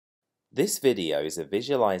This video is a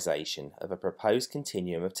visualization of a proposed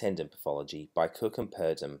continuum of tendon pathology by Cook and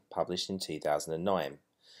Purdham, published in 2009.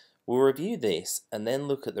 We'll review this and then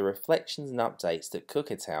look at the reflections and updates that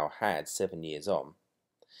Cook et al. Had 7 years on.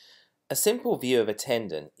 A simple view of a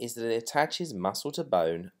tendon is that it attaches muscle to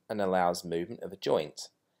bone and allows movement of a joint.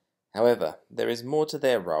 However, there is more to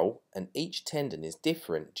their role, and each tendon is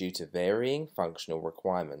different due to varying functional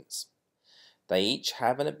requirements. They each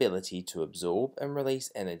have an ability to absorb and release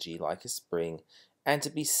energy like a spring and to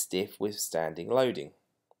be stiff withstanding loading.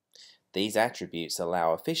 These attributes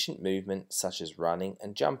allow efficient movement such as running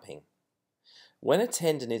and jumping. When a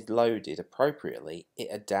tendon is loaded appropriately, it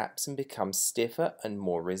adapts and becomes stiffer and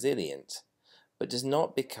more resilient, but does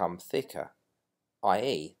not become thicker,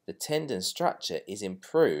 i.e., the tendon structure is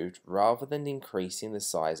improved rather than increasing the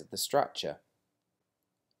size of the structure.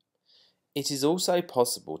 It is also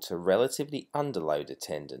possible to relatively underload a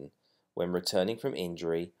tendon when returning from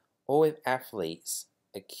injury or with athletes'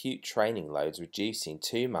 acute training loads reducing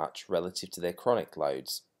too much relative to their chronic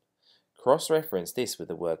loads. Cross-reference this with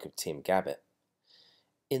the work of Tim Gabbett.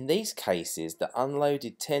 In these cases, the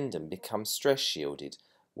unloaded tendon becomes stress-shielded,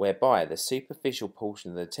 whereby the superficial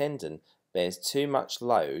portion of the tendon bears too much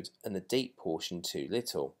load and the deep portion too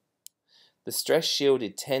little. The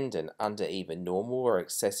stress-shielded tendon under either normal or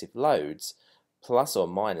excessive loads, plus or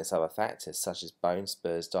minus other factors such as bone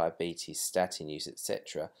spurs, diabetes, statin use,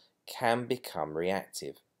 etc., can become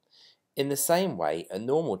reactive. In the same way, a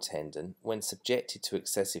normal tendon, when subjected to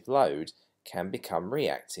excessive load, can become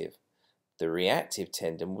reactive. The reactive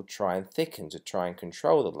tendon will try and thicken to try and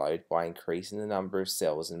control the load by increasing the number of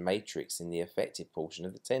cells and matrix in the affected portion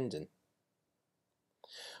of the tendon.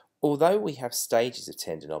 Although we have stages of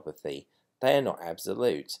tendinopathy, they are not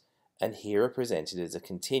absolute, and here are presented as a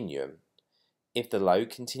continuum. If the load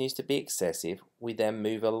continues to be excessive, we then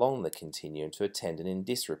move along the continuum to a tendon in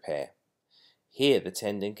disrepair. Here the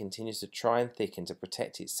tendon continues to try and thicken to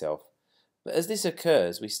protect itself, but as this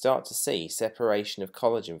occurs we start to see separation of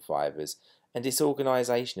collagen fibres and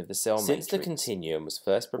disorganisation of the cell matrix. Since the continuum was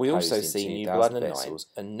first proposed, we also see new blood vessels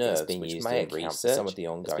and nerves which may account for some of the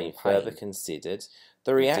ongoing pain. Further considered,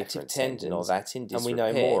 the reactive tendon or that in disrepair,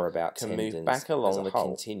 and we know more about can move back along the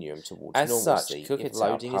continuum towards normalcy. Cook et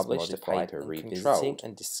al. Published a paper revisiting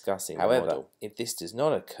and discussing the model. However, if this does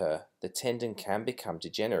not occur, the tendon can become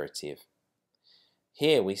degenerative.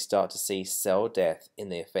 Here we start to see cell death in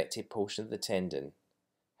the affected portion of the tendon.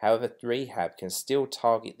 However, rehab can still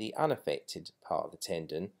target the unaffected part of the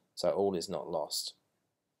tendon, so all is not lost.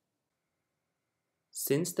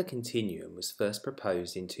 Since the continuum was first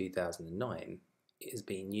proposed in 2009, it has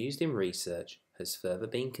been used in research, has further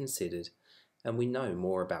been considered, and we know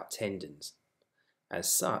more about tendons.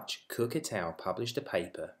 As such, Cook et al. Published a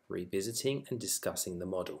paper revisiting and discussing the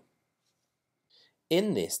model.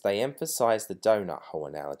 In this, they emphasised the donut hole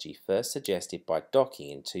analogy first suggested by Doughnut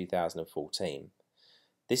in 2014.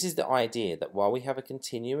 This is the idea that while we have a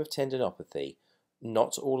continuum of tendinopathy,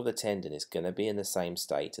 not all of the tendon is going to be in the same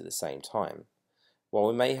state at the same time. While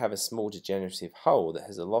we may have a small degenerative hole that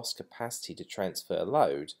has a lost capacity to transfer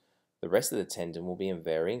load, the rest of the tendon will be in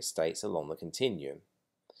varying states along the continuum.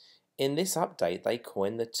 In this update, they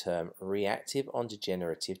coined the term reactive on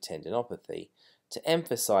degenerative tendinopathy to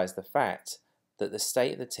emphasize the fact that the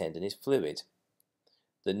state of the tendon is fluid.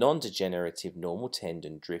 The non-degenerative normal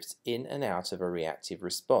tendon drifts in and out of a reactive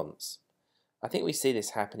response. I think we see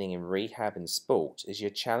this happening in rehab and sport as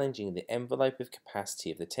you're challenging the envelope of capacity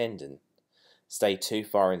of the tendon. Stay too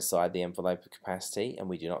far inside the envelope of capacity and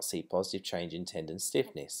we do not see positive change in tendon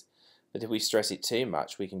stiffness. But if we stress it too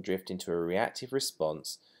much, we can drift into a reactive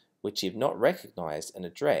response which, if not recognized and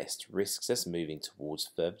addressed, risks us moving towards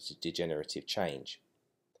further degenerative change.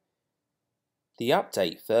 The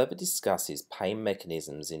update further discusses pain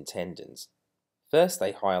mechanisms in tendons. First,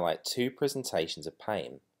 they highlight two presentations of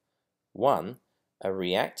pain. One, a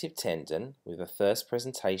reactive tendon with a first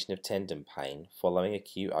presentation of tendon pain following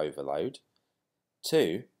acute overload.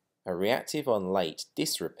 Two, a reactive on late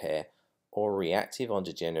disrepair or reactive on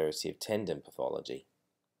degenerative tendon pathology.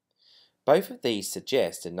 Both of these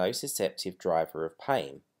suggest a nociceptive driver of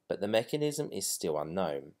pain, but the mechanism is still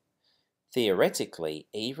unknown. Theoretically,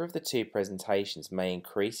 either of the two presentations may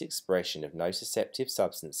increase expression of nociceptive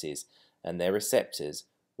substances and their receptors,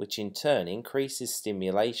 which in turn increases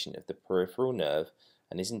stimulation of the peripheral nerve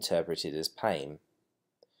and is interpreted as pain.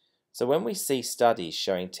 So when we see studies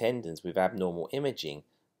showing tendons with abnormal imaging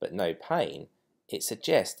but no pain, it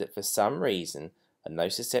suggests that for some reason a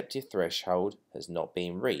nociceptive threshold has not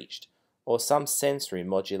been reached, or some sensory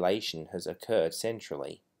modulation has occurred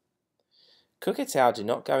centrally. Cook et al. Do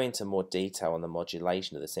not go into more detail on the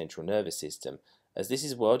modulation of the central nervous system, As this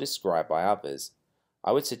is well described by others,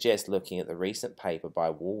 I would suggest looking at the recent paper by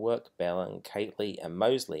Woolwork, Bell and Cately and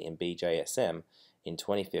Mosley in BJSM in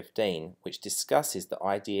 2015, which discusses the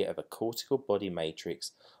idea of a cortical body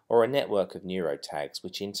matrix or a network of neurotags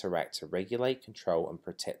which interact to regulate, control and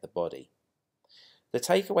protect the body. The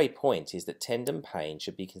takeaway point is that tendon pain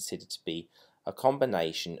should be considered to be a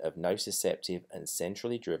combination of nociceptive and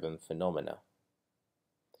centrally driven phenomena.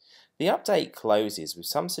 The update closes with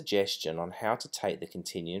some suggestion on how to take the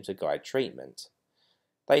continuum to guide treatment.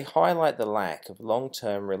 They highlight the lack of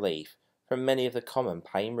long-term relief from many of the common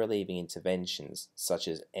pain-relieving interventions such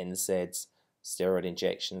as NSAIDs, steroid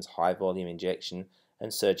injections, high-volume injection,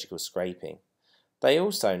 and surgical scraping. They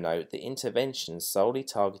also note that interventions solely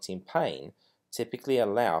targeting pain typically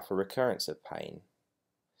allow for recurrence of pain.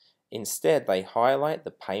 Instead, they highlight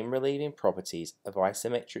the pain-relieving properties of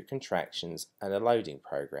isometric contractions and a loading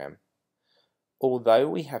program. Although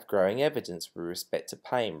we have growing evidence with respect to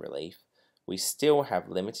pain relief, we still have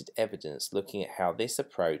limited evidence looking at how this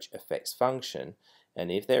approach affects function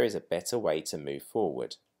and if there is a better way to move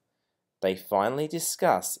forward. They finally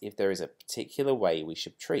discuss if there is a particular way we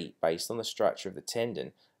should treat based on the structure of the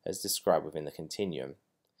tendon as described within the continuum.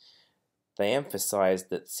 They emphasize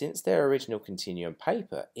that since their original continuum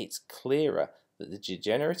paper, it's clearer that the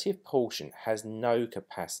degenerative portion has no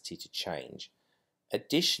capacity to change.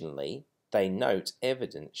 Additionally, they note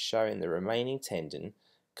evidence showing the remaining tendon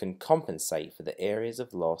can compensate for the areas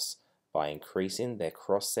of loss by increasing their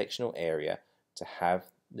cross-sectional area to have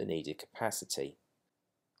the needed capacity.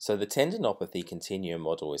 So the tendinopathy continuum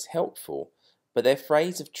model is helpful, but their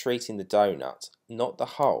phrase of treating the donut, not the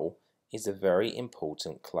whole, is a very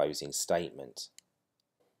important closing statement.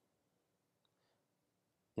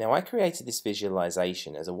 Now, I created this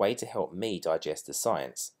visualization as a way to help me digest the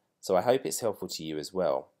science, so I hope it's helpful to you as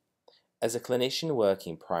well. As a clinician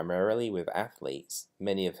working primarily with athletes,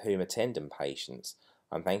 many of whom are tendon patients,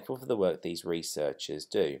 I'm thankful for the work these researchers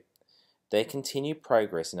do. Their continued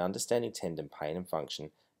progress in understanding tendon pain and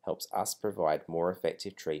function helps us provide more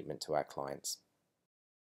effective treatment to our clients.